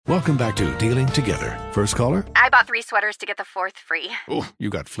Welcome back to Dealing Together. First caller? I bought 3 sweaters to get the 4th free. Oh, you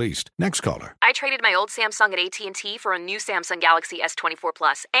got fleeced. Next caller? I traded my old Samsung at AT&T for a new Samsung Galaxy S24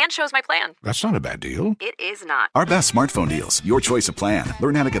 Plus and chose my plan. That's not a bad deal. It is not. Our best smartphone deals. Your choice of plan.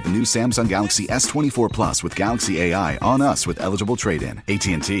 Learn how to get the new Samsung Galaxy S24 Plus with Galaxy AI on us with eligible trade-in.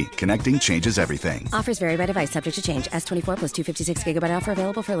 AT&T. Connecting changes everything. Offers vary by device. Subject to change. S24 plus 256 gigabyte offer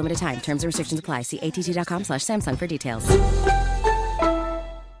available for a limited time. Terms and restrictions apply. See att.com/Samsung for details.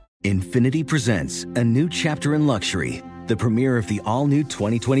 Infiniti presents a new chapter in luxury, the premiere of the all-new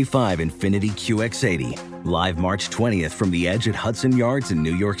 2025 Infiniti QX80, live March 20th from the Edge at Hudson Yards in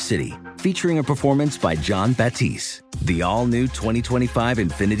New York City, featuring a performance by Jon Batiste. The all-new 2025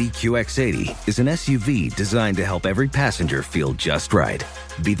 Infiniti QX80 is an SUV designed to help every passenger feel just right.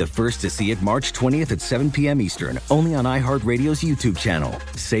 Be the first to see it March 20th at 7 p.m. Eastern, only on iHeartRadio's YouTube channel.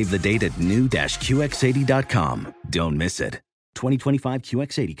 Save the date at new-QX80.com. Don't miss it. 2025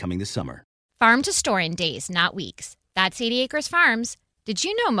 QX80 coming this summer. Farm to store in days, not weeks. That's 80 Acres Farms. Did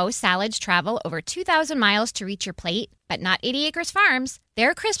you know most salads travel over 2,000 miles to reach your plate? But not 80 Acres Farms.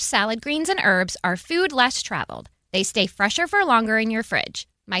 Their crisp salad greens and herbs are food less traveled. They stay fresher for longer in your fridge.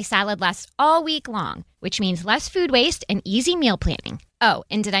 My salad lasts all week long, which means less food waste and easy meal planning. Oh,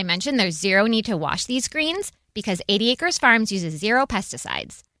 and did I mention there's zero need to wash these greens? Because 80 Acres Farms uses 0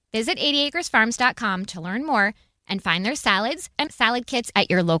 pesticides. Visit 80acresfarms.com to learn more and find their salads and salad kits at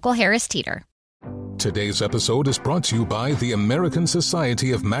your local Harris Teeter. Today's episode is brought to you by the American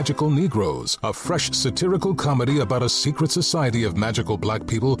Society of Magical Negroes, a fresh satirical comedy about a secret society of magical black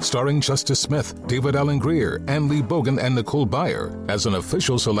people starring Justice Smith, David Alan Grier, Ann Lee Bogan, and Nicole Byer. As an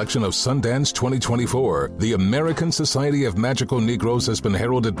official selection of Sundance 2024, the American Society of Magical Negroes has been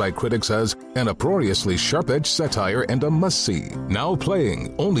heralded by critics as an uproariously sharp-edged satire and a must-see. Now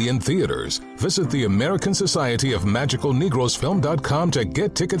playing only in theaters. Visit the American Society of Magical Negroes Film.com to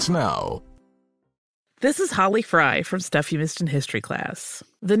get tickets now. This is Holly Fry from Stuff You Missed in History class.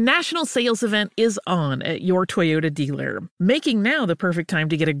 The national sales event is on at your Toyota dealer, making now the perfect time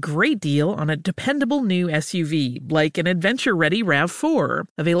to get a great deal on a dependable new SUV, like an adventure-ready RAV4.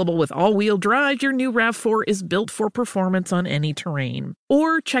 Available with all-wheel drive, your new RAV4 is built for performance on any terrain.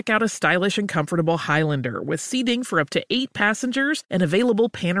 Or check out a stylish and comfortable Highlander with seating for up to 8 passengers and available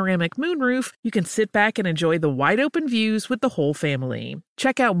panoramic moonroof. You can sit back and enjoy the wide-open views with the whole family.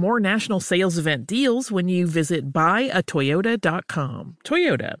 Check out more national sales event deals when you visit buyatoyota.com.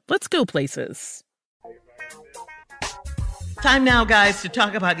 Toyota, let's go places. Time now, guys, to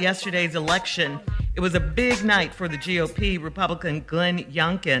talk about yesterday's election. It was a big night for the GOP. Republican Glenn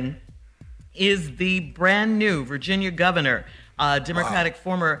Youngkin is the brand new Virginia governor. Democratic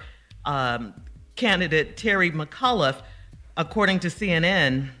former candidate Terry McAuliffe, according to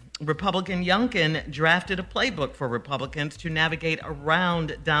CNN, Republican Youngkin drafted a playbook for Republicans to navigate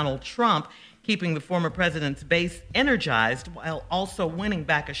around Donald Trump, keeping the former president's base energized while also winning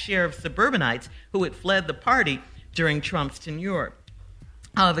back a share of suburbanites who had fled the party during Trump's tenure.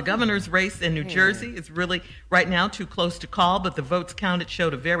 The governor's race in New Jersey is really right now too close to call, but the votes counted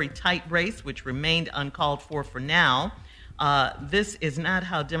showed a very tight race, which remained uncalled for now. This is not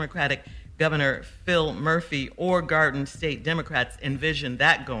how Democratic Governor Phil Murphy or Garden State Democrats envisioned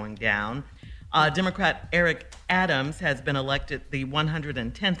that going down. Democrat Eric Adams has been elected the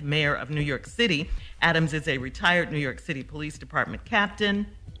 110th mayor of New York City. Adams is a retired New York City Police Department captain,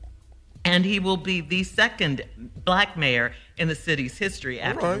 and he will be the second black mayor in the city's history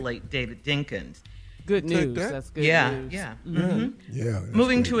after the late David Dinkins. Good news. That's good news. Yeah. Mm-hmm. Yeah.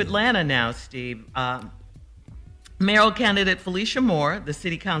 Moving to Atlanta now, Steve. Mayoral candidate Felicia Moore, the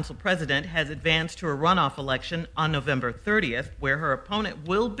city council president, has advanced to a runoff election on November 30th, where her opponent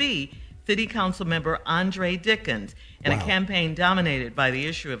will be city council member Andre Dickens. In a campaign dominated by the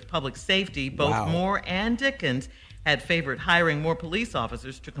issue of public safety, both Moore and Dickens had favored hiring more police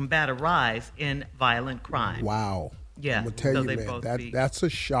officers to combat a rise in violent crime. Wow. Yeah. I'm going to tell you, man, that's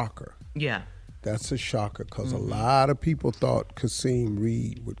a shocker. Yeah. That's a shocker because a lot of people thought Kasim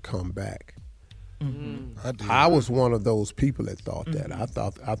Reed would come back. Mm-hmm. I was one of those people that thought that.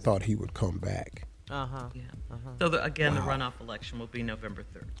 I thought he would come back. Yeah. So the runoff election will be November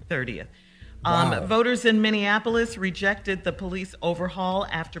 30th. Wow. Voters in Minneapolis rejected the police overhaul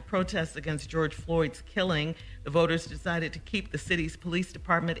after protests against George Floyd's killing. The voters decided to keep the city's police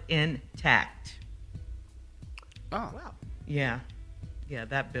department intact. Oh, wow. Yeah,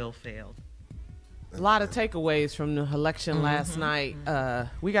 that bill failed. A lot of takeaways from the election last night.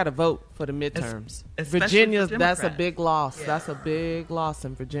 We got to vote for the midterms. Virginia, that's a big loss. Yeah. That's a big loss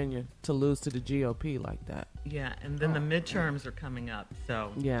in Virginia to lose to the GOP like that. Yeah, and then the midterms are coming up.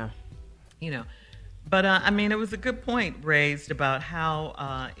 So, But, it was a good point raised about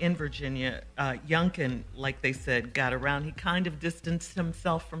how in Virginia, Youngkin, like they said, got around. He kind of distanced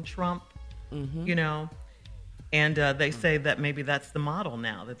himself from Trump, and they say that maybe that's the model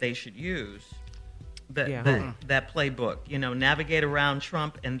now that they should use, that playbook, navigate around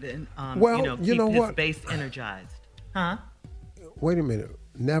Trump and then, keep his base energized. Huh? Wait a minute.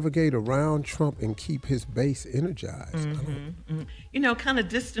 Navigate around Trump and keep his base energized. Kind of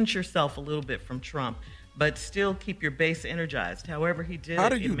distance yourself a little bit from Trump, but still keep your base energized. However he did. How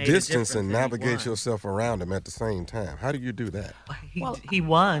do you distance and navigate yourself around him at the same time? How do you do that? He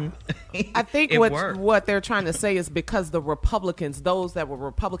won. I think what they're trying to say is because the Republicans, those that were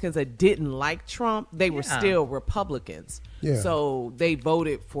Republicans that didn't like Trump, they were still Republicans. Yeah. So they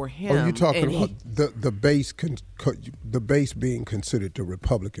voted for him. Oh, you're talking about the base being considered the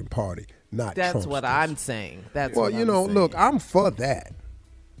Republican Party, not Trump's. That's what I'm saying. Look, I'm for that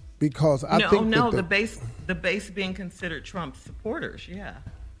because I think the base being considered Trump's supporters. Yeah.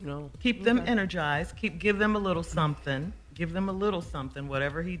 Keep them energized. Give them a little something. Give them a little something.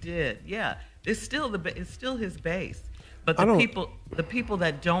 Whatever he did. Yeah. It's still his base. But the people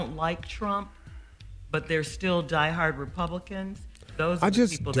that don't like Trump, but they're still diehard Republicans. Those are the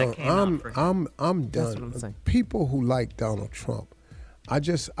people that came out for him. I'm done. That's what I'm saying. People who like Donald Trump, I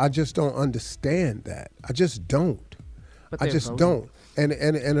just don't understand that. I just don't. I just don't. And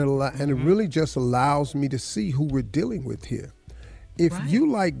it really just allows me to see who we're dealing with here. If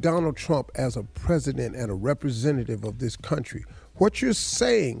you like Donald Trump as a president and a representative of this country, what you're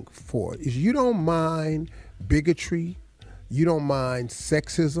saying for is you don't mind bigotry. You don't mind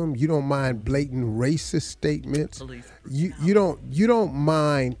sexism. You don't mind blatant racist statements. You don't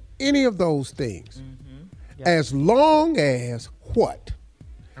mind any of those things. As long as what?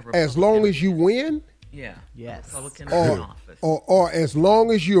 As long as you win? Yeah. Yes. Republican in office. Or as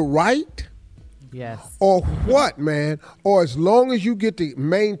long as you're right? Yes. Or what, man? Or as long as you get to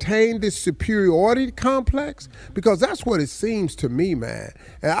maintain this superiority complex? Because that's what it seems to me, man.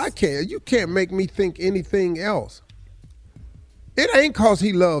 And you can't make me think anything else. It ain't because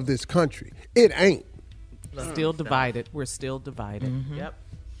he loved this country. It ain't. Still divided. We're still divided. Yep.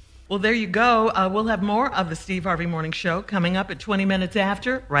 Well, there you go. We'll have more of the Steve Harvey Morning Show coming up at 20 minutes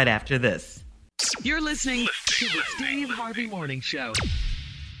after, right after this. You're listening to the Steve Harvey Morning Show.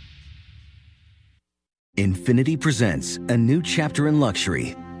 Infiniti presents a new chapter in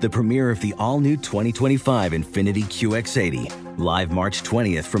luxury, the premiere of the all-new 2025 Infiniti QX80, live March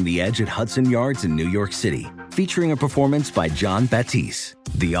 20th from the Edge at Hudson Yards in New York City, featuring a performance by Jon Batiste.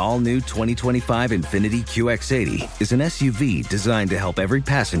 The all-new 2025 Infiniti QX80 is an SUV designed to help every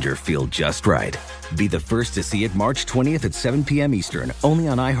passenger feel just right. Be the first to see it March 20th at 7 p.m. Eastern, only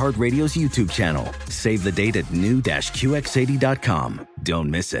on iHeartRadio's YouTube channel. Save the date at new-QX80.com. Don't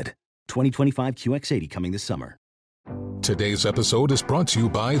miss it. 2025 QX80 coming this summer. Today's episode is brought to you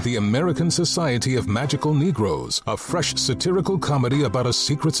by the American Society of Magical Negroes, a fresh satirical comedy about a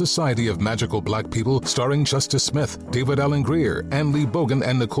secret society of magical black people starring Justice Smith, David Allen Greer, Ann Lee Bogan,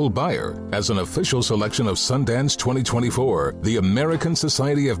 and Nicole Byer. As an official selection of Sundance 2024, the American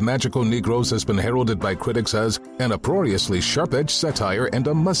Society of Magical Negroes has been heralded by critics as an uproariously sharp-edged satire and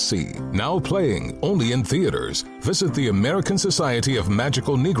a must-see. Now playing only in theaters. Visit the American Society of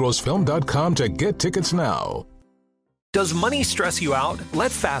Magical Negroes Film.com to get tickets now. Does money stress you out?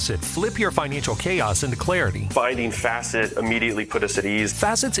 Let Facet flip your financial chaos into clarity. Finding Facet immediately put us at ease.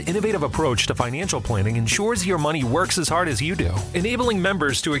 Facet's innovative approach to financial planning ensures your money works as hard as you do, enabling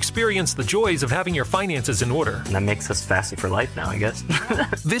members to experience the joys of having your finances in order. And that makes us Facet for life now, I guess.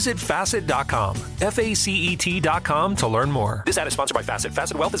 Visit Facet.com, FACET.com to learn more. This ad is sponsored by Facet.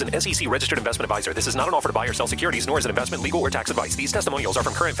 Facet Wealth is an SEC registered investment advisor. This is not an offer to buy or sell securities, nor is it investment, legal, or tax advice. These testimonials are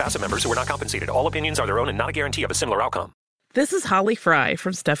from current Facet members who are not compensated. All opinions are their own and not a guarantee of a similar outcome. This is Holly Fry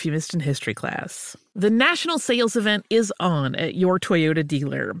from Stuff You Missed in History Class. The national sales event is on at your Toyota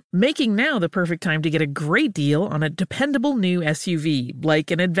dealer, making now the perfect time to get a great deal on a dependable new SUV, like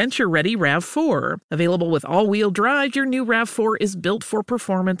an adventure-ready RAV4. Available with all-wheel drive, your new RAV4 is built for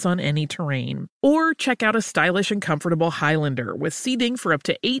performance on any terrain. Or check out a stylish and comfortable Highlander with seating for up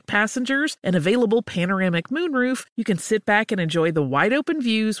to 8 passengers and available panoramic moonroof. You can sit back and enjoy the wide-open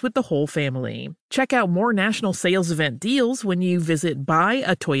views with the whole family. Check out more national sales event deals when you visit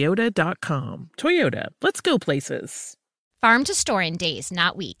buyatoyota.com. Toyota, let's go places. Farm to store in days,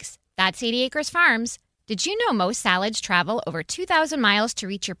 not weeks. That's 80 Acres Farms. Did you know most salads travel over 2,000 miles to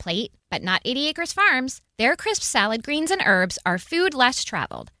reach your plate? But not 80 Acres Farms. Their crisp salad greens and herbs are food less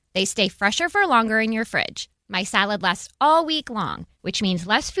traveled. They stay fresher for longer in your fridge. My salad lasts all week long, which means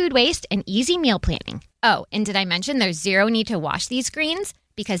less food waste and easy meal planning. Oh, and did I mention there's zero need to wash these greens?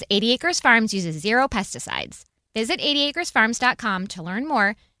 because 80 Acres Farms uses 0 pesticides. Visit 80acresfarms.com to learn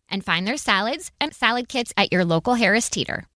more and find their salads and salad kits at your local Harris Teeter.